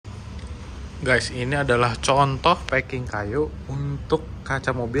Guys, ini adalah contoh packing kayu untuk kaca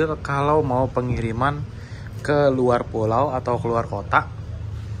mobil kalau mau pengiriman ke luar pulau atau keluar kota.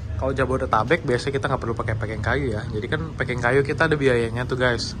 Kalau Jabodetabek biasanya kita nggak perlu pakai packing kayu ya. Jadi kan packing kayu kita ada biayanya tuh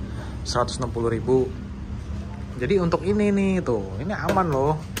guys, 160.000. Jadi untuk ini nih tuh, ini aman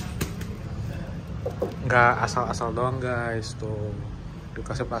loh. Nggak asal-asal doang guys tuh.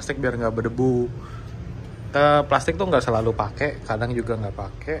 Dikasih plastik biar nggak berdebu. Plastik tuh nggak selalu pakai, kadang juga nggak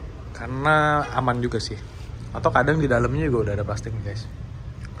pakai. Karena aman juga sih, atau kadang di dalamnya juga udah ada plastik guys.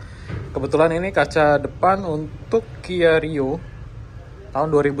 Kebetulan ini kaca depan untuk KAYU tahun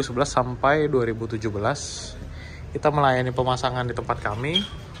 2011 sampai 2017. Kita melayani pemasangan di tempat kami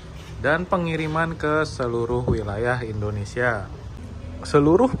dan pengiriman ke seluruh wilayah Indonesia.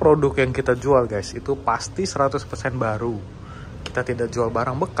 Seluruh produk yang kita jual guys itu pasti 100% baru. Kita tidak jual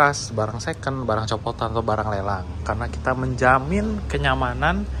barang bekas, barang second, barang copotan atau barang lelang, karena kita menjamin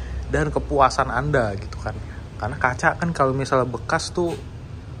kenyamanan dan kepuasan Anda gitu kan. Karena kaca kan kalau misalnya bekas tuh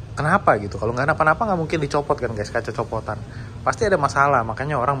kenapa gitu, kalau nggak napa-napa nggak mungkin dicopot kan guys, kaca copotan pasti ada masalah,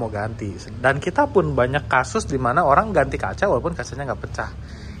 makanya orang mau ganti. Dan kita pun banyak kasus di mana orang ganti kaca walaupun kacanya nggak pecah,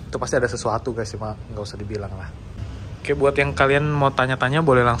 itu pasti ada sesuatu guys, cuma nggak usah dibilang lah. Oke, buat yang kalian mau tanya-tanya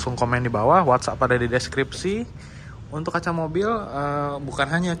boleh langsung komen di bawah, WhatsApp ada di deskripsi. Untuk kaca mobil bukan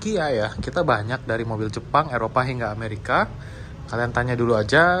hanya Kia ya, kita banyak dari mobil Jepang, Eropa hingga Amerika. Kalian tanya dulu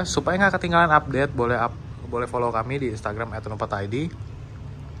aja supaya nggak ketinggalan update. Boleh follow kami di Instagram @unoPart ID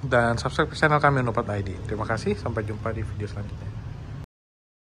dan subscribe channel kami unoPart ID. Terima kasih, sampai jumpa di video selanjutnya.